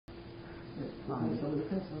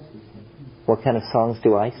What kind of songs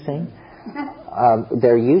do I sing?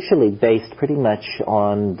 They're usually based pretty much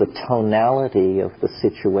on the tonality of the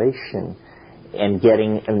situation and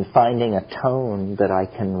finding a tone that I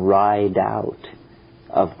can ride out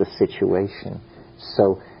of the situation.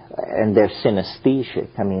 So, and they're synesthesic.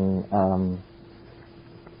 I mean,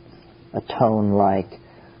 a tone like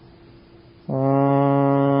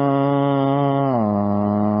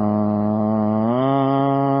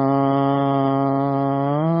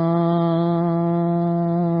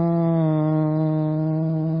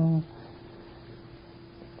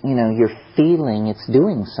you're feeling it's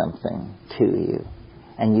doing something to you,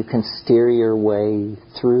 and you can steer your way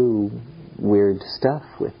through weird stuff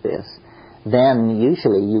with this. Then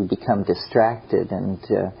usually you become distracted and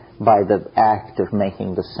by the act of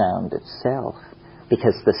making the sound itself,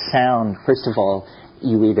 because the sound, first of all,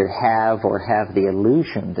 you either have or have the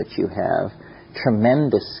illusion that you have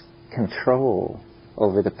tremendous control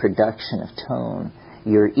over the production of tone.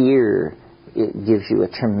 Your ear, it gives you a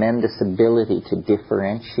tremendous ability to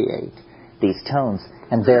differentiate these tones,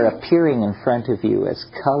 and they're appearing in front of you as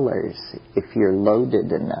colors if you're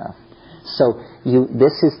loaded enough. So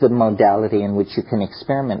this is the modality in which you can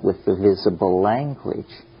experiment with the visible language.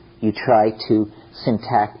 You try to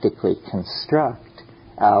syntactically construct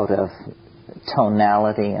out of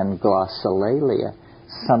tonality and glossolalia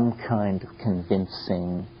some kind of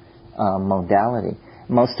convincing modality.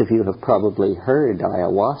 Most of you have probably heard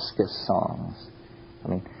ayahuasca songs. I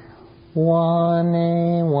mean,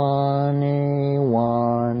 wane, wane,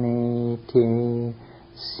 wane te,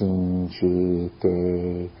 sinji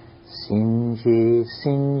te, sinji,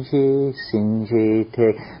 sinji, sinji te.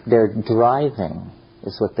 They're driving,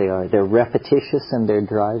 is what they are. They're repetitious and they're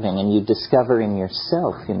driving. And you discover in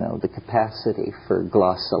yourself, the capacity for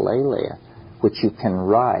glossolalia, which you can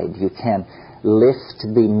ride. You can lift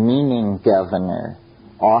the meaning governor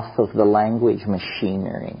off of the language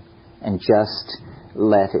machinery and just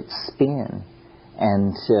let it spin.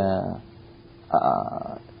 And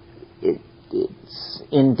it's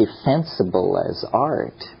indefensible as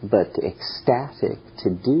art, but ecstatic to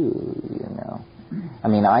do, I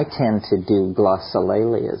mean, I tend to do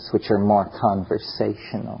glossolalias, which are more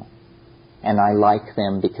conversational. And I like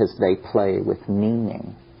them because they play with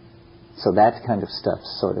meaning. So that kind of stuff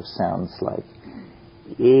sort of sounds like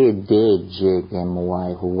dem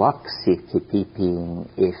wai huaxi kipipin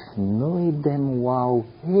if noidem wow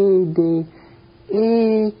hede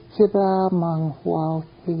kiba mang wow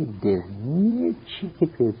hede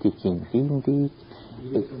chikipiltikin vindik.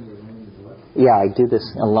 Yeah, I do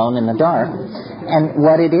this alone in the dark. And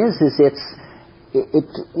what it is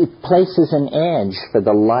it places an edge for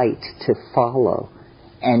the light to follow,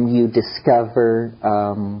 and you discover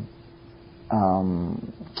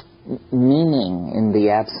meaning in the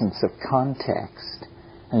absence of context,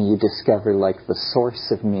 and you discover like the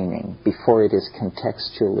source of meaning before it is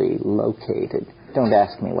contextually located. Don't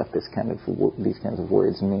ask me what these kinds of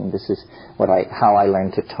words mean. This is how I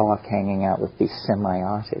learned to talk, hanging out with these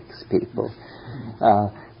semiotics people.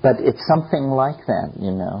 But it's something like that,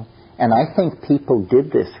 And I think people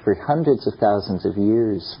did this for hundreds of thousands of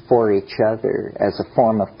years for each other as a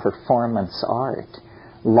form of performance art,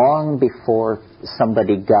 long before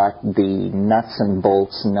somebody got the nuts and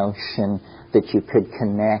bolts notion that you could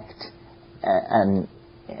connect an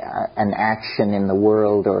action in the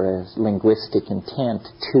world or a linguistic intent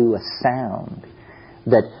to a sound.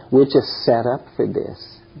 That we're just set up for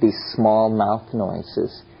this, these small mouth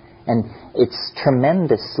noises. And it's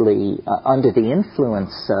tremendously, under the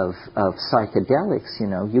influence of psychedelics,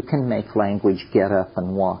 you can make language get up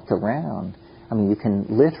and walk around. I mean, you can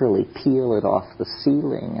literally peel it off the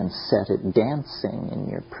ceiling and set it dancing in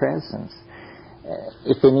your presence.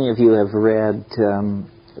 If any of you have read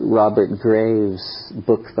Robert Graves'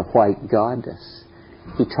 book, The White Goddess,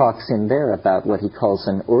 he talks in there about what he calls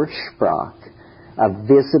an Ursprach, a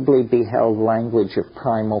visibly beheld language of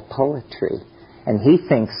primal poetry. And he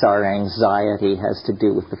thinks our anxiety has to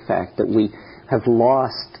do with the fact that we have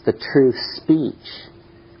lost the true speech.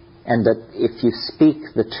 And that if you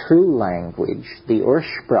speak the true language, the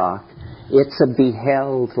Ursprach, it's a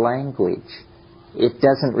beheld language. It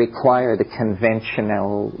doesn't require the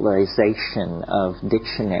conventionalization of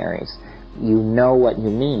dictionaries. You know what you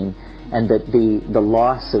mean, and that the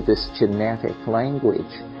loss of this genetic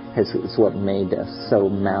language is what made us so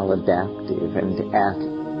maladaptive and at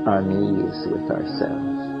unease with ourselves.